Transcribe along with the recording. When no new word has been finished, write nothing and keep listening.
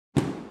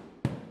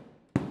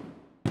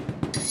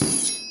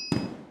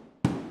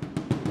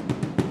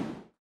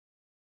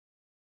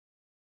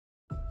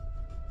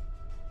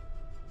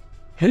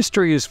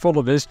History is full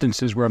of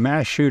instances where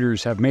mass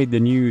shooters have made the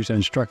news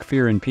and struck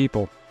fear in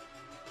people.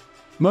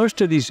 Most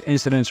of these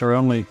incidents are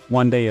only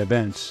one-day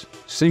events,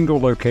 single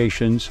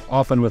locations,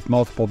 often with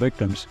multiple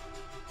victims.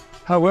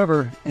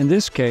 However, in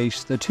this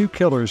case, the two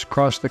killers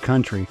crossed the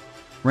country,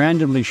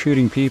 randomly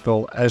shooting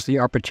people as the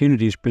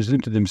opportunities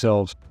presented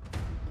themselves.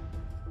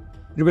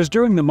 It was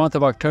during the month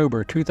of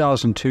October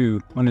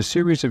 2002 when a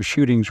series of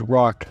shootings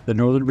rocked the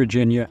Northern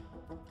Virginia,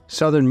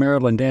 Southern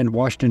Maryland, and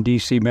Washington,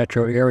 D.C.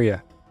 metro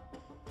area.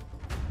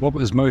 What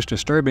was most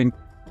disturbing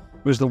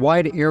was the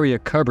wide area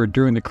covered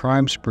during the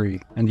crime spree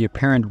and the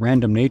apparent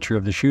random nature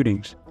of the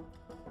shootings.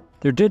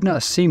 There did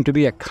not seem to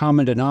be a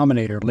common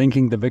denominator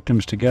linking the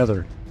victims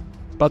together,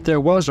 but there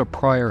was a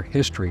prior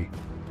history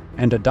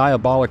and a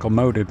diabolical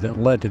motive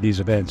that led to these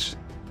events.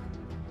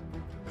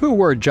 Who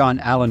were John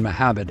Allen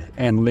Muhammad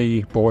and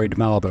Lee Boyd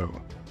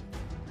Malvo?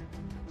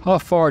 How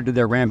far did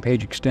their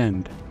rampage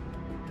extend?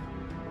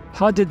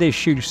 How did they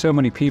shoot so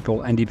many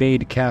people and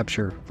evade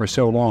capture for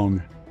so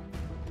long?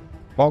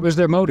 What was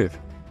their motive?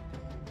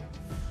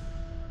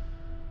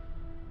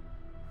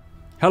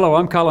 Hello,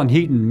 I'm Colin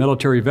Heaton,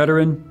 military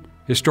veteran,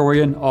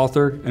 historian,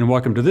 author, and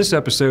welcome to this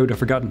episode of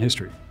Forgotten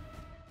History.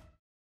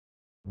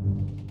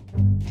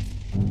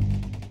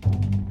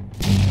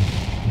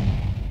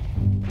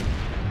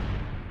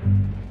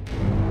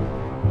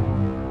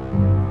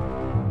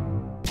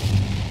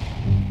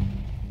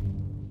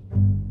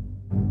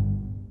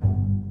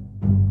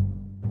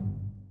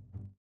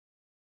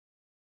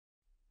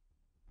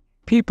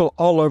 People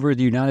all over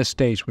the United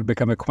States would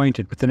become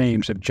acquainted with the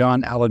names of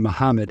John Allen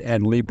Muhammad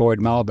and Lee Boyd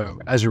Malvo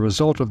as a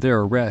result of their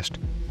arrest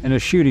in a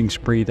shooting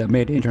spree that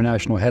made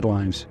international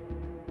headlines.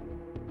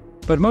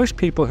 But most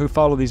people who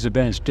follow these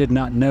events did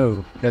not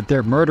know that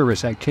their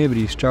murderous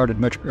activity started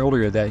much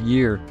earlier that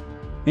year,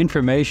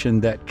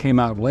 information that came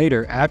out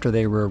later after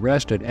they were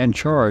arrested and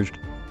charged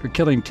for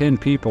killing 10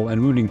 people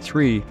and wounding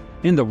 3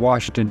 in the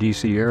Washington,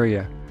 D.C.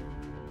 area.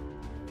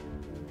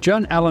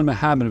 John Allen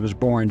Muhammad was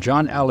born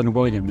John Allen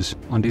Williams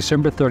on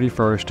December 31,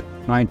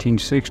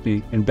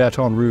 1960 in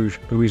Baton Rouge,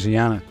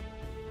 Louisiana.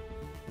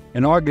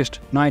 In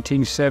August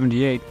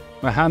 1978,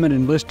 Muhammad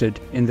enlisted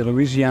in the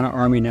Louisiana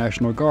Army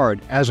National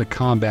Guard as a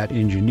combat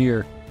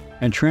engineer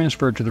and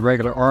transferred to the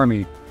regular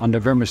Army on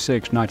November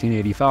 6,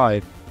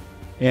 1985,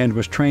 and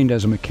was trained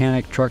as a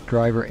mechanic, truck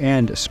driver,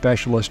 and a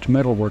specialist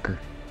metal worker.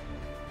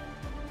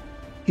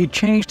 He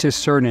changed his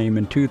surname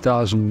in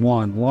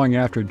 2001, long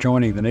after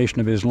joining the Nation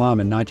of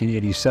Islam in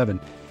 1987,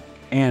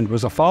 and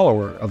was a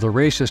follower of the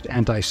racist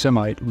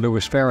anti-Semite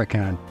Louis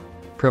Farrakhan,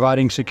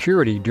 providing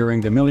security during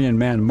the Million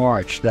Man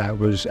March that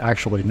was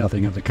actually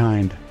nothing of the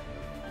kind.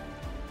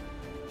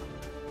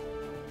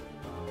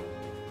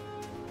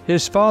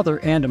 His father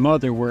and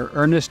mother were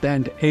Ernest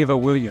and Ava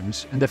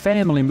Williams, and the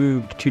family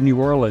moved to New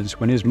Orleans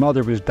when his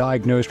mother was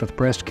diagnosed with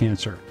breast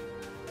cancer.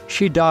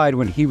 She died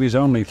when he was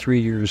only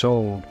 3 years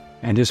old,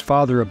 and his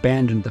father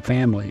abandoned the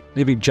family,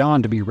 leaving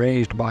John to be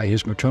raised by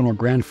his maternal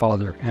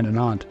grandfather and an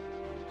aunt.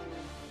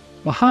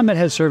 Muhammad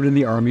had served in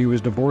the Army,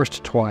 was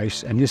divorced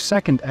twice, and his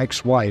second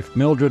ex-wife,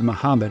 Mildred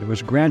Muhammad,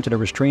 was granted a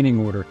restraining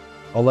order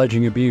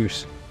alleging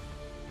abuse.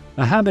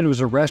 Muhammad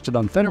was arrested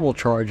on federal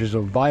charges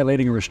of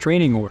violating a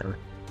restraining order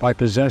by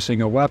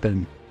possessing a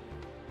weapon.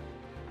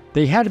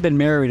 They had been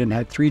married and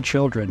had 3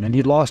 children, and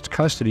he lost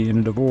custody in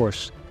a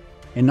divorce.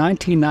 In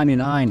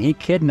 1999, he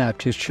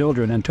kidnapped his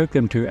children and took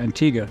them to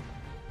Antigua,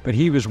 but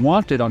he was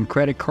wanted on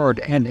credit card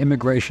and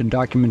immigration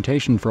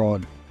documentation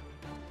fraud.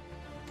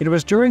 It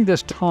was during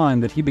this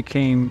time that he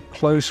became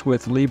close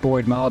with Lee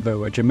Boyd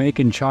Malvo, a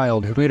Jamaican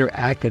child who later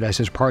acted as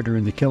his partner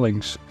in the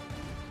killings.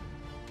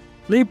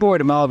 Lee Boyd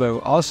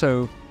Malvo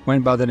also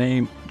went by the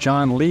name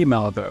John Lee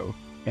Malvo,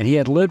 and he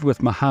had lived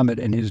with Muhammad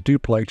in his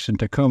duplex in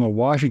Tacoma,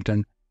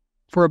 Washington,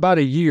 for about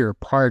a year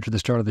prior to the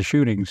start of the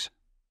shootings.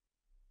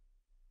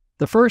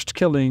 The first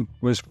killing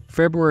was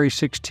February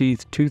 16,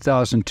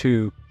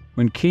 2002,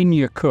 when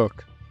Kenya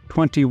Cook,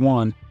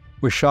 21,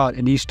 was shot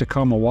in East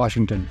Tacoma,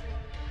 Washington.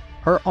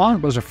 Her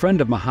aunt was a friend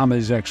of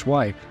Muhammad's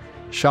ex-wife,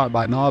 shot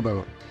by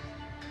Malvo.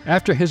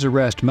 After his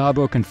arrest,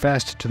 Malvo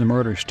confessed to the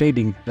murder,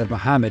 stating that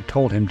Muhammad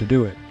told him to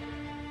do it.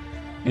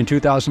 In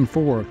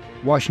 2004,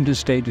 Washington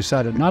State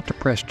decided not to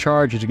press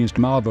charges against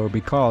Malvo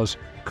because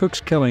Cook's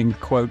killing,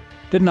 quote,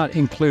 did not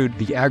include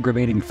the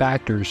aggravating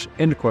factors,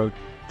 end quote,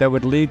 that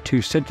would lead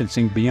to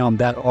sentencing beyond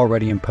that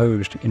already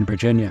imposed in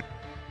Virginia.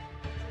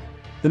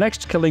 The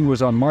next killing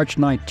was on March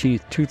 19,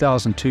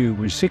 2002,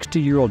 when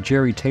 60-year-old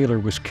Jerry Taylor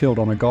was killed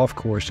on a golf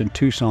course in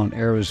Tucson,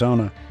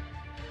 Arizona.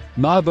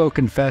 Malvo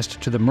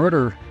confessed to the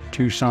murder to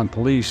Tucson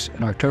police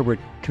in October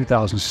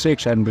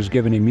 2006 and was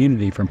given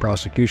immunity from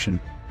prosecution.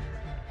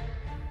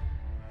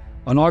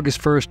 On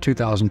August 1,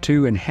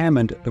 2002, in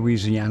Hammond,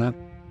 Louisiana,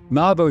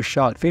 Malvo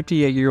shot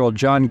 58-year-old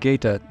John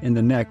Gaeta in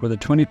the neck with a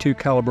 .22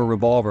 caliber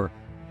revolver.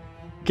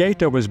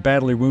 Gaeta was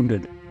badly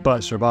wounded,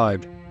 but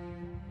survived.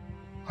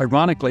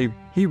 Ironically,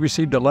 he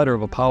received a letter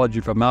of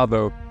apology from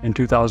Malvo in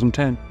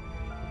 2010.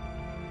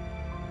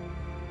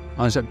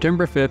 On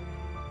September 5,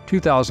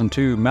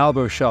 2002,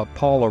 Malvo shot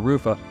Paul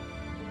Arufa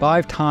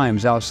 5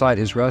 times outside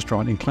his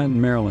restaurant in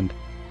Clinton, Maryland,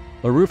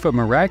 LaRufa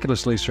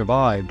miraculously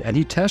survived, and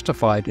he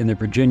testified in the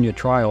Virginia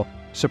trial,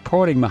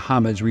 supporting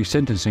Muhammad's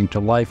resentencing to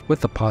life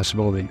with the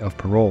possibility of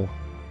parole.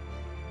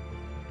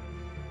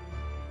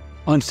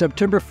 On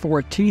September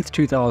 14,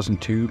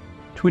 2002,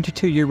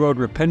 22-year-old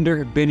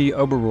Rupinder Bini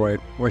Oberoi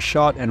was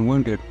shot and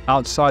wounded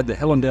outside the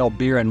Hillendale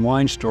Beer and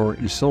Wine store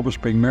in Silver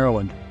Spring,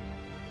 Maryland.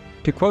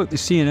 To quote the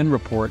CNN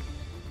report,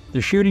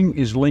 the shooting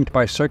is linked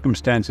by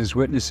circumstances,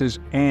 witnesses,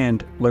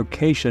 and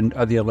location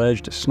of the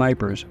alleged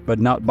snipers, but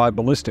not by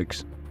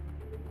ballistics.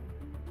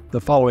 The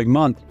following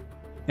month,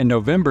 in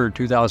November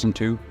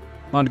 2002,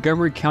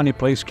 Montgomery County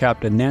Police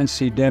Captain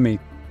Nancy Demi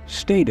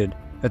stated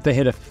that they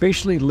had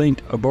officially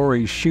linked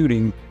Oberoi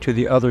shooting to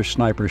the other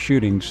sniper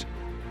shootings.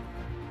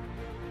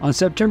 On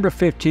September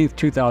 15,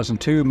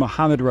 2002,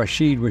 Muhammad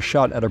Rashid was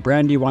shot at a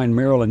Brandywine,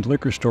 Maryland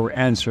liquor store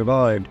and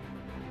survived.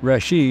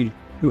 Rashid,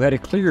 who had a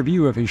clear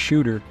view of his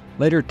shooter,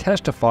 later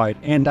testified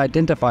and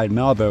identified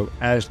Malvo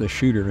as the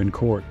shooter in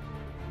court.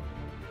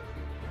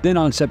 Then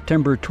on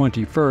September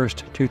 21,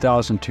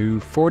 2002,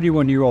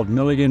 41-year-old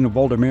Milligan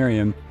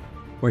Voldemariam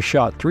was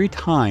shot 3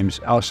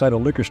 times outside a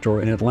liquor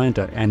store in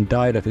Atlanta and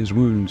died of his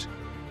wounds.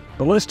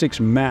 Ballistics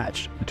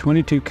matched a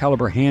 .22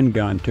 caliber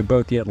handgun to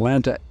both the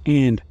Atlanta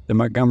and the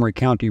Montgomery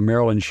County,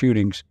 Maryland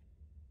shootings.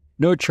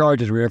 No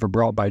charges were ever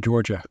brought by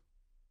Georgia.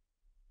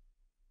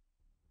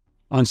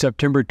 On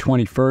September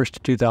 21,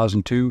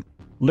 2002,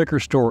 liquor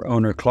store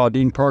owner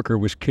Claudine Parker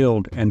was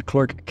killed and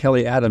clerk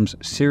Kelly Adams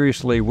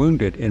seriously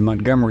wounded in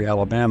Montgomery,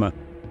 Alabama.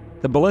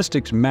 The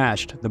ballistics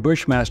matched the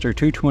Bushmaster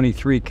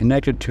 .223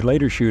 connected to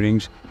later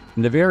shootings,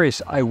 and the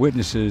various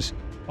eyewitnesses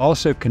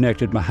also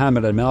connected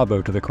Muhammad and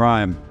Malvo to the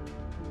crime.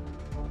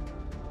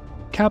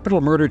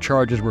 Capital murder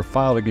charges were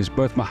filed against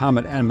both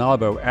Muhammad and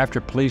Malvo after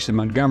police in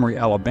Montgomery,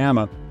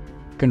 Alabama,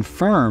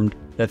 confirmed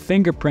that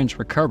fingerprints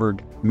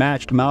recovered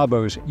matched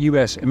Malvo's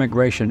U.S.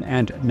 Immigration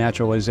and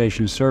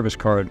Naturalization Service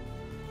card.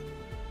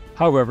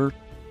 However,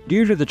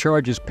 due to the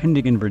charges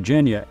pending in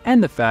Virginia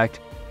and the fact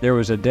there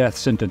was a death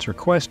sentence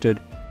requested,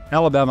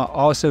 Alabama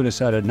also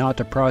decided not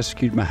to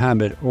prosecute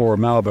Muhammad or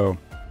Malvo.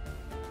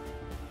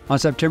 On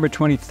September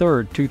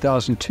 23,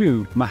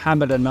 2002,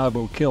 Muhammad and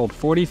Malvo killed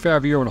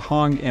 45-year-old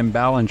Hong M.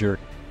 Ballinger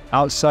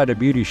outside a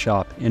beauty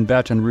shop in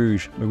Baton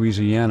Rouge,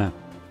 Louisiana.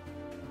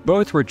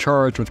 Both were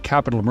charged with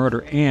capital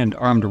murder and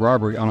armed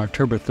robbery on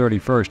October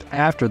 31st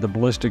after the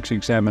ballistics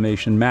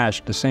examination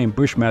matched the same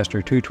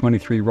Bushmaster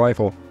 .223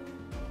 rifle.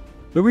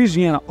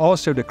 Louisiana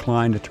also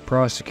declined to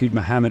prosecute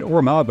Muhammad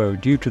or Malvo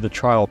due to the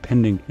trial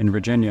pending in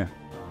Virginia.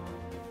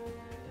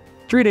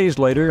 3 days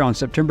later, on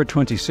September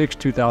 26,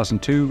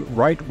 2002,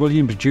 Wright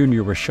Williams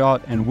Jr. was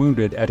shot and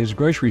wounded at his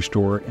grocery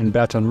store in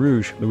Baton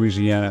Rouge,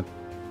 Louisiana.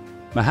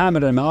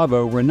 Muhammad and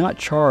Malvo were not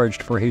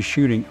charged for his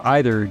shooting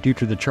either due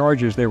to the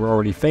charges they were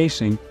already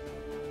facing,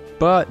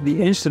 but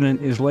the incident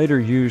is later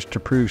used to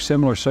prove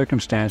similar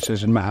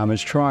circumstances in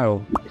Muhammad's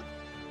trial.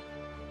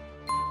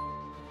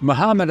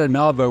 Muhammad and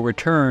Malvo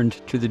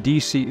returned to the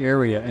D.C.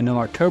 area, and on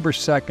October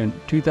 2,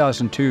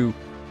 2002,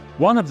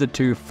 one of the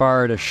two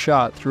fired a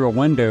shot through a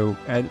window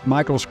at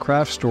Michael's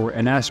Craft Store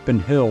in Aspen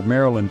Hill,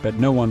 Maryland, but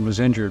no one was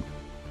injured.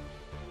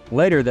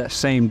 Later that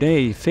same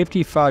day,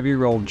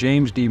 55-year-old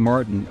James D.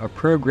 Martin, a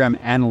program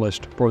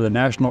analyst for the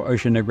National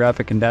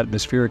Oceanographic and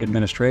Atmospheric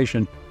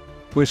Administration,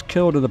 was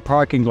killed in the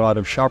parking lot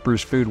of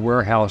Shoppers Food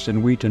Warehouse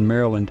in Heaton,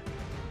 Maryland.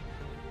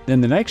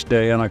 Then the next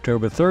day, on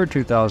October 3,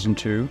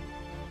 2002,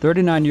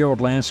 39-year-old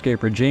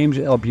landscaper James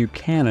L.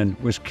 Buchanan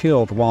was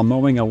killed while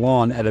mowing a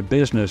lawn at a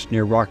business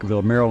near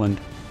Rockville, Maryland.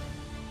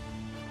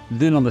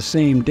 Then on the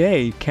same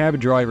day, cab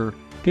driver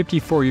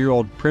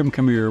 54-year-old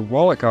Premkumar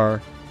Walekar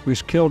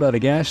was killed at a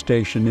gas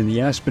station in the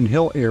Aspen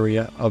Hill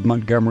area of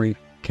Montgomery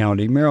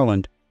County,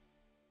 Maryland.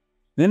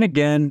 Then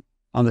again,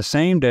 on the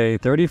same day,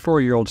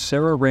 34-year-old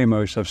Sarah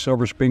Ramos of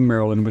Silver Spring,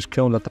 Maryland was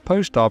killed at the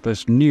post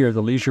office near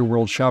the Leisure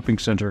World Shopping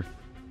Center.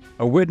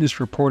 A witness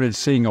reported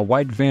seeing a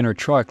white van or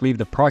truck leave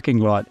the parking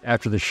lot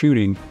after the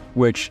shooting,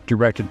 which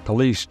directed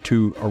police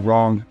to a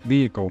wrong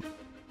vehicle.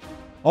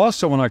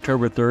 Also on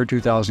October 3,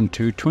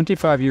 2002,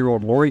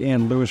 25-year-old Lori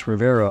Ann Lewis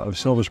Rivera of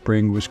Silver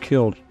Spring was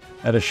killed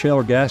at a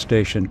Shell gas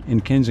station in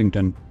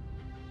Kensington.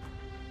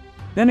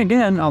 Then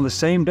again, on the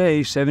same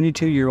day,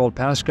 72-year-old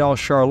Pascal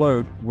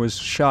Charlot was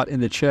shot in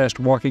the chest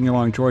walking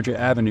along Georgia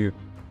Avenue.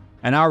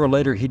 An hour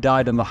later, he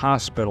died in the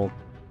hospital.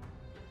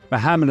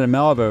 Muhammad and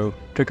Malvo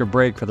took a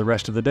break for the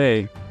rest of the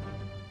day.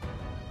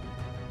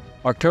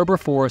 October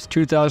 4,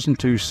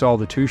 2002 saw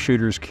the two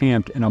shooters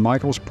camped in a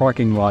Michael's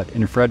parking lot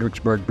in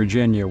Fredericksburg,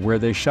 Virginia, where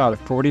they shot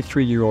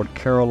 43-year-old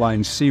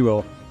Caroline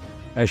Sewell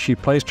as she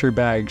placed her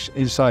bags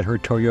inside her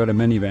Toyota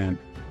minivan.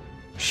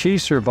 She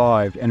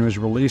survived and was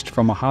released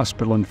from a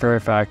hospital in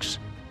Fairfax,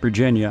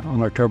 Virginia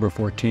on October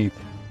 14th.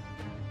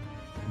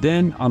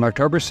 Then, on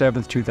October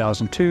 7,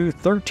 2002,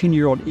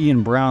 13-year-old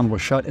Ian Brown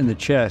was shot in the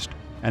chest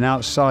and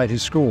outside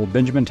his school,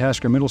 Benjamin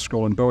Tasker Middle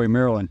School in Bowie,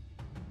 Maryland.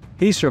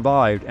 He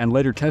survived and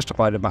later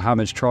testified at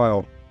Muhammad's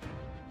trial.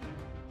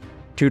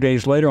 2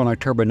 days later, on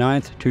October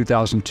 9,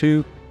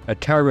 2002, a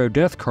tarot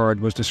death card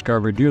was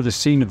discovered near the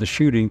scene of the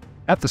shooting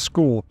at the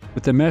school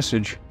with the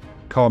message,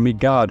 Call Me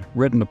God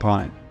written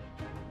upon it.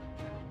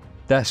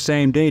 That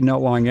same day,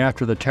 not long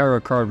after the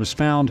tarot card was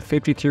found,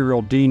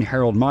 53-year-old Dean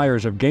Harold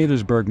Myers of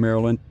Gaithersburg,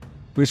 Maryland,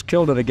 was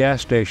killed at a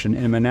gas station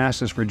in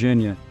Manassas,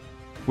 Virginia.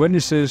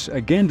 Witnesses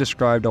again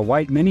described a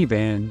white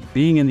minivan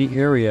being in the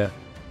area,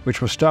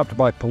 which was stopped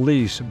by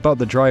police, but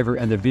the driver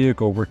and the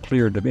vehicle were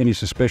cleared of any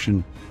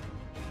suspicion.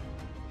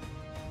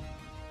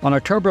 On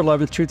October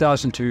 11,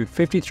 2002,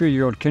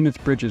 53-year-old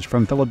Kenneth Bridges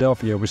from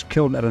Philadelphia was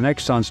killed at an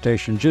Exxon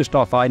station just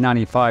off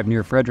I-95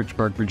 near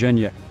Fredericksburg,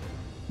 Virginia.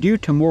 Due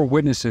to more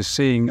witnesses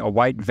seeing a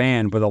white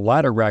van with a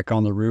ladder rack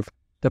on the roof,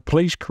 the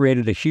police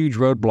created a huge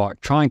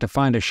roadblock trying to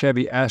find a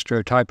Chevy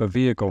Astro type of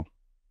vehicle.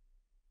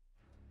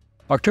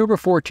 October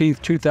 14,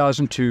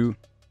 2002,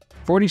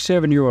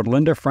 47-year-old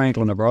Linda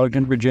Franklin of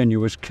Arlington, Virginia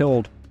was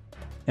killed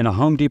in a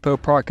Home Depot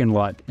parking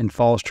lot in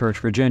Falls Church,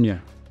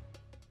 Virginia.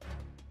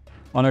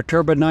 On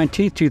October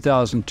 19,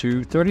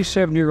 2002,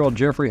 37-year-old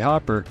Jeffrey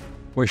Hopper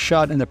was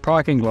shot in the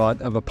parking lot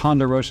of a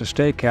Ponderosa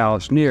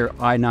Steakhouse near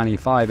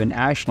I-95 in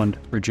Ashland,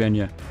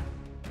 Virginia.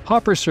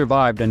 Hopper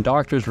survived and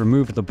doctors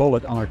removed the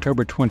bullet on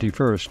October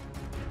 21st.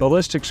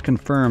 Ballistics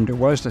confirmed it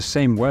was the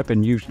same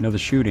weapon used in other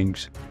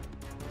shootings.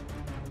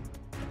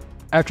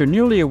 After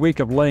nearly a week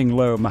of laying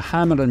low,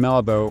 Muhammad and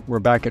Malvo were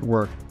back at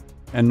work,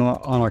 and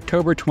on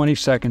October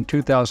 22,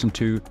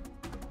 2002,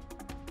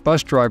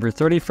 bus driver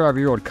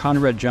 35-year-old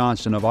Conrad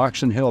Johnson of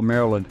Oxon Hill,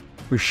 Maryland,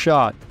 was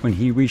shot when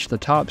he reached the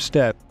top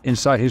step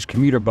inside his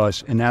commuter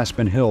bus in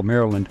Aspen Hill,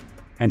 Maryland,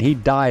 and he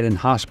died in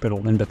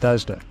hospital in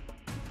Bethesda.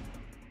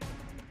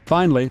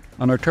 Finally,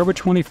 on October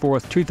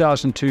 24,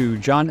 2002,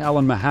 John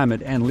Allen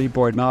Muhammad and Lee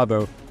Boyd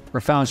Malvo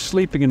were found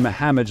sleeping in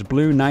Muhammad's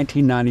blue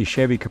 1990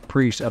 Chevy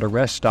Caprice at a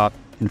rest stop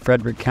in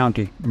Frederick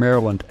County,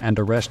 Maryland, and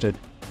arrested.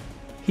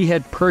 He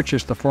had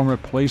purchased the former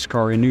police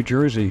car in New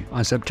Jersey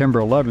on September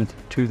 11,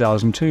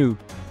 2002.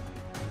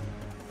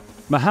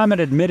 Muhammad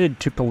admitted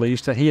to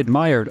police that he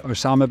admired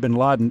Osama bin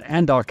Laden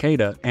and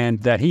al-Qaeda and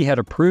that he had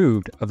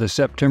approved of the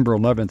September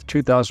 11,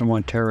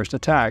 2001 terrorist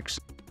attacks.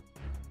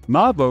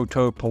 Malvo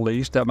told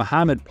police that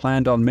Muhammad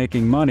planned on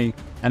making money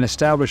and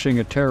establishing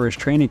a terrorist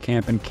training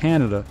camp in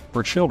Canada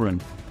for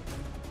children.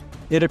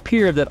 It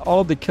appeared that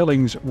all the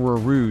killings were a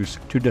ruse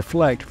to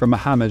deflect from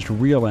Muhammad's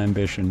real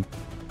ambition,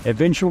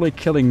 eventually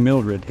killing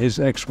Mildred, his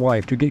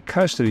ex-wife, to get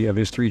custody of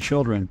his 3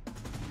 children.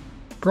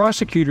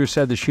 Prosecutors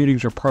said the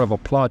shootings were part of a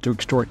plot to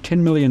extort $10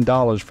 million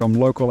from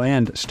local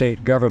and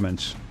state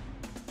governments.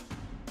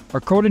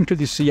 According to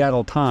the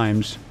Seattle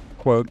Times,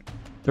 quote,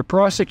 "The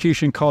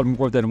prosecution called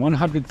more than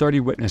 130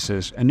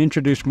 witnesses and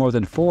introduced more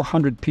than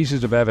 400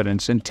 pieces of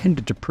evidence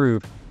intended to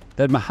prove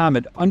that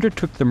Muhammad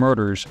undertook the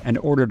murders and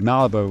ordered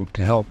Malvo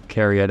to help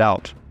carry it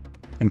out."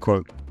 End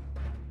quote.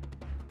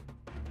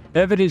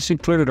 Evidence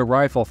included a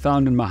rifle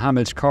found in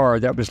Muhammad's car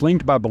that was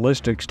linked by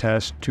ballistics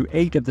tests to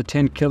 8 of the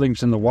 10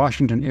 killings in the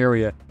Washington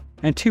area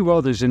and 2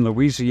 others in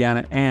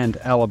Louisiana and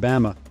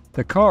Alabama.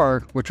 The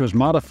car, which was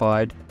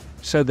modified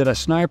so that a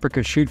sniper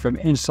could shoot from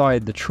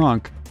inside the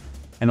trunk,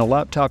 and a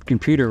laptop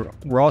computer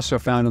were also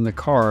found in the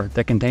car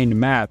that contained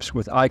maps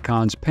with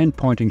icons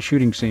pinpointing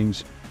shooting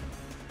scenes.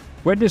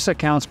 Witness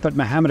accounts put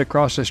Muhammad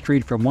across the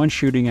street from one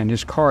shooting and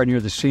his car near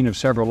the scene of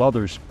several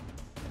others.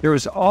 There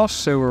was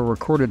also a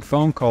recorded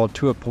phone call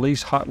to a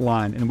police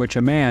hotline in which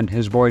a man,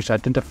 his voice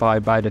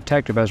identified by a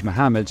detective as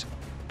Muhammad's,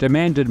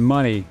 demanded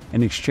money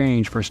in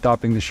exchange for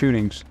stopping the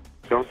shootings.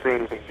 Don't say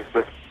anything, just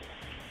listen.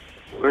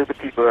 Where are the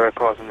people that are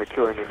causing the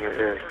killing in your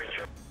area?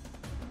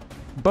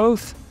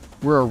 Both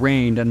were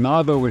arraigned and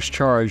Malvo was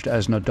charged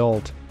as an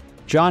adult.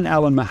 John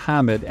Allen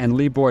Muhammad and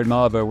Lee Boyd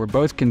Malvo were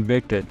both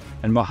convicted,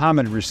 and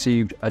Muhammad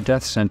received a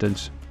death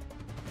sentence.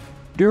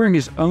 During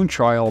his own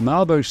trial,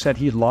 Malvo said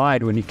he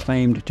lied when he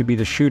claimed to be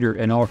the shooter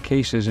in all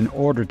cases in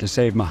order to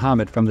save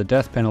Muhammad from the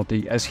death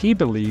penalty, as he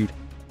believed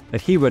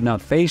that he would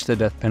not face the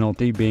death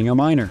penalty being a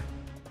minor.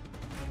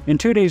 In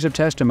 2 days of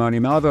testimony,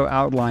 Malvo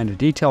outlined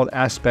detailed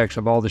aspects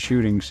of all the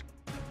shootings,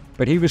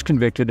 but he was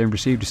convicted and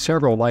received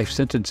several life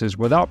sentences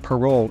without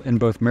parole in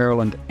both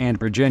Maryland and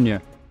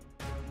Virginia.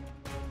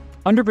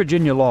 Under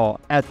Virginia law,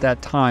 at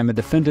that time, a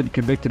defendant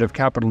convicted of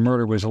capital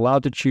murder was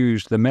allowed to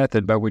choose the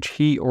method by which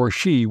he or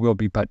she will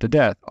be put to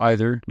death,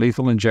 either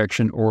lethal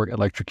injection or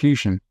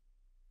electrocution.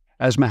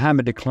 As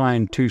Muhammad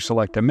declined to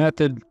select a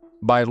method,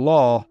 by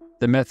law,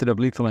 the method of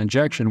lethal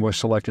injection was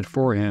selected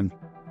for him.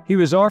 He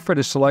was offered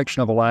a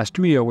selection of a last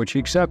meal, which he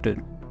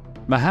accepted.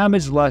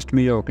 Muhammad's last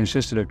meal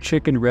consisted of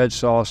chicken, red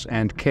sauce,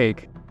 and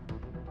cake.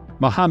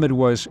 Muhammad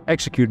was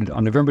executed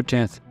on November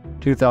 10,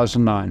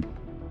 2009.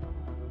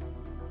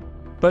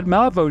 But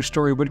Malvo's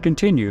story would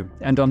continue,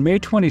 and on May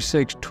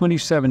 26,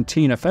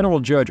 2017, a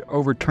federal judge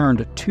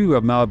overturned 2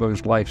 of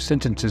Malvo's life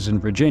sentences in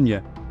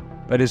Virginia,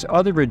 but his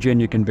other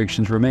Virginia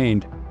convictions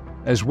remained,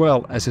 as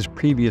well as his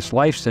previous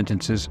life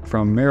sentences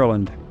from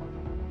Maryland.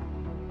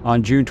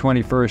 On June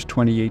 21,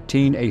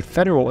 2018, a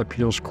federal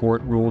appeals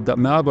court ruled that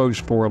Malvo's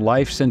 4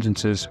 life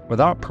sentences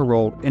without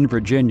parole in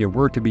Virginia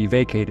were to be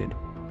vacated.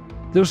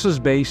 This was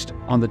based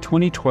on the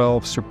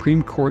 2012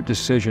 Supreme Court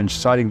decision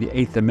citing the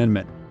 8th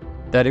Amendment,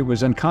 that it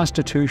was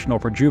unconstitutional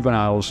for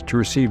juveniles to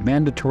receive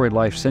mandatory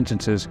life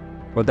sentences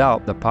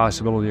without the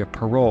possibility of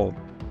parole.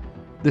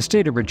 The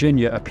state of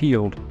Virginia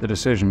appealed the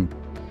decision.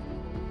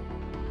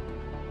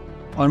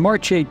 On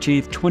March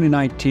 18,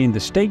 2019, the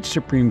state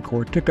Supreme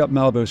Court took up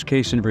Malveau's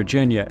case in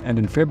Virginia, and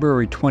in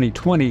February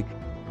 2020,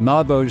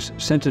 Malveau's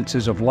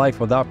sentences of life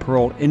without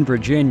parole in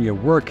Virginia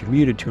were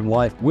commuted to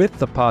life with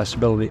the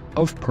possibility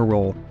of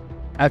parole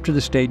after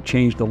the state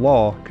changed the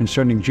law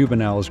concerning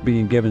juveniles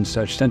being given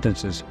such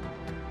sentences.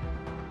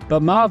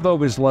 But Malveau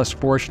was less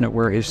fortunate,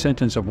 where his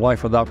sentence of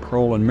life without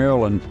parole in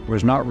Maryland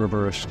was not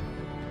reversed.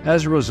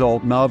 As a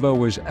result, Malveau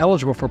was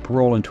eligible for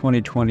parole in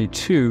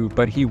 2022,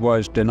 but he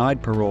was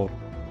denied parole.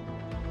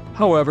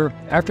 However,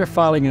 after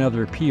filing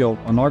another appeal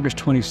on August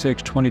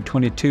 26,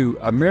 2022,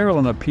 a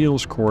Maryland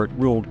appeals court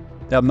ruled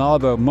that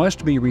Malveau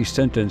must be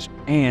resentenced,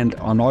 and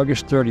on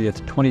August 30,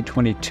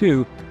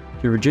 2022,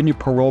 the Virginia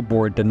Parole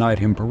Board denied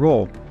him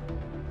parole.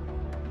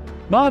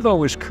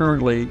 Malveau is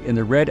currently in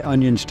the Red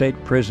Onion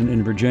State Prison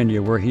in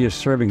Virginia, where he is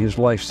serving his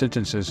life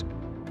sentences,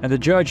 and the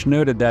judge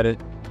noted that it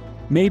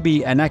may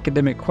be an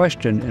academic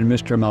question in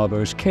Mr.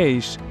 Malveau's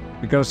case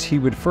because he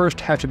would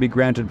first have to be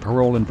granted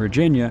parole in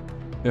Virginia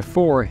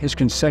before his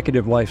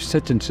consecutive life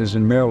sentences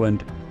in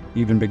Maryland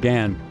even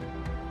began.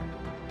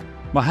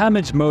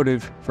 Mohammed's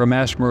motive for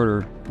mass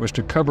murder was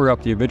to cover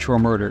up the eventual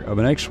murder of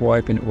an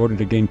ex-wife in order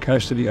to gain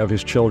custody of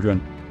his children,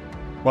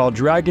 while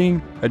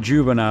dragging a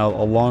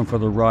juvenile along for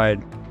the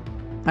ride,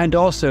 and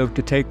also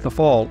to take the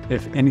fall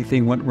if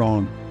anything went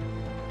wrong.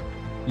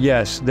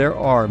 Yes, there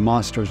are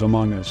monsters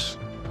among us.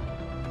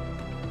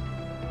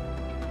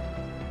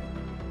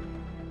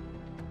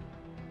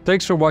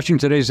 Thanks for watching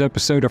today's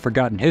episode of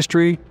Forgotten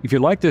History. If you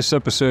like this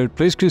episode,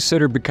 please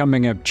consider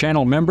becoming a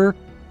channel member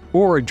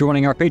or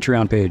joining our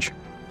Patreon page.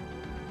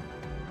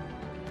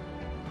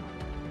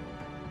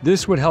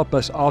 This would help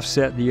us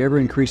offset the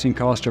ever-increasing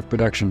cost of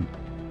production.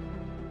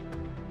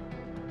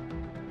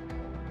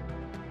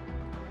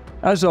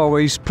 As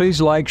always, please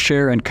like,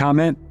 share, and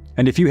comment.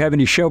 And if you have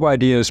any show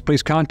ideas,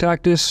 please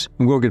contact us,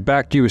 and we'll get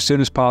back to you as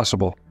soon as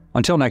possible.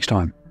 Until next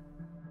time.